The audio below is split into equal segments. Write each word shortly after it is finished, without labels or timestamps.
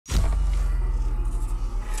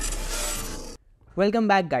Welcome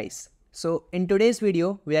back, guys. So in today's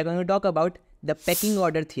video, we are going to talk about the pecking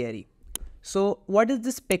order theory. So what is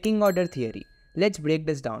this pecking order theory? Let's break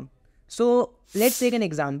this down. So let's take an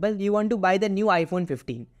example. You want to buy the new iPhone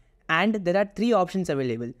 15 and there are three options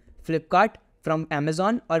available: Flipkart, from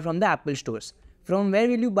Amazon, or from the Apple stores. From where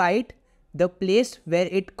will you buy it? The place where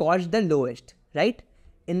it costs the lowest, right?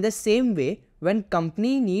 In the same way, when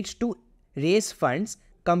company needs to raise funds,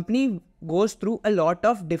 company goes through a lot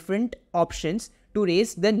of different options to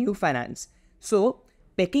raise the new finance. So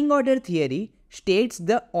pecking order theory states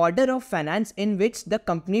the order of finance in which the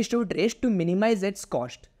company should raise to minimize its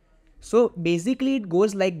cost. So basically it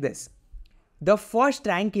goes like this. The first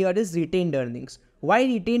rank here is retained earnings. Why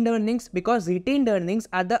retained earnings? Because retained earnings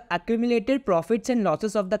are the accumulated profits and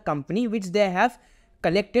losses of the company which they have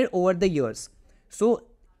collected over the years. So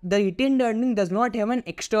the retained earning does not have an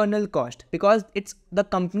external cost because it's the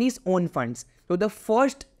company's own funds. So the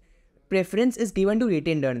first preference is given to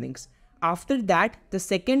retained earnings. After that, the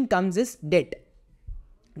second comes is debt.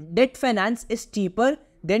 Debt finance is cheaper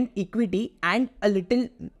than equity and a little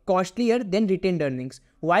costlier than retained earnings.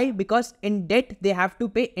 Why? Because in debt they have to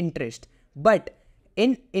pay interest, but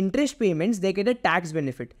in interest payments they get a tax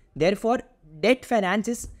benefit. Therefore, debt finance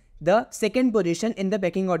is the second position in the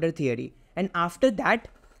pecking order theory. And after that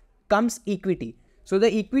comes equity. So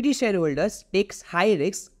the equity shareholders takes high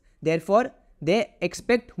risks, therefore they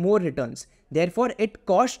expect more returns. Therefore, it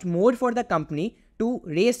costs more for the company to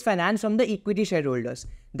raise finance from the equity shareholders.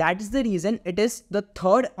 That is the reason it is the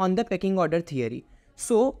third on the pecking order theory.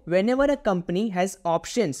 So whenever a company has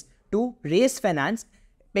options to raise finance,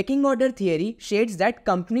 pecking order theory shades that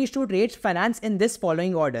companies should raise finance in this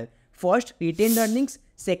following order: first, retained earnings;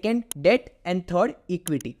 second, debt; and third,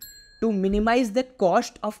 equity, to minimize the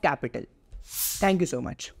cost of capital. Thank you so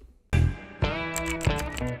much.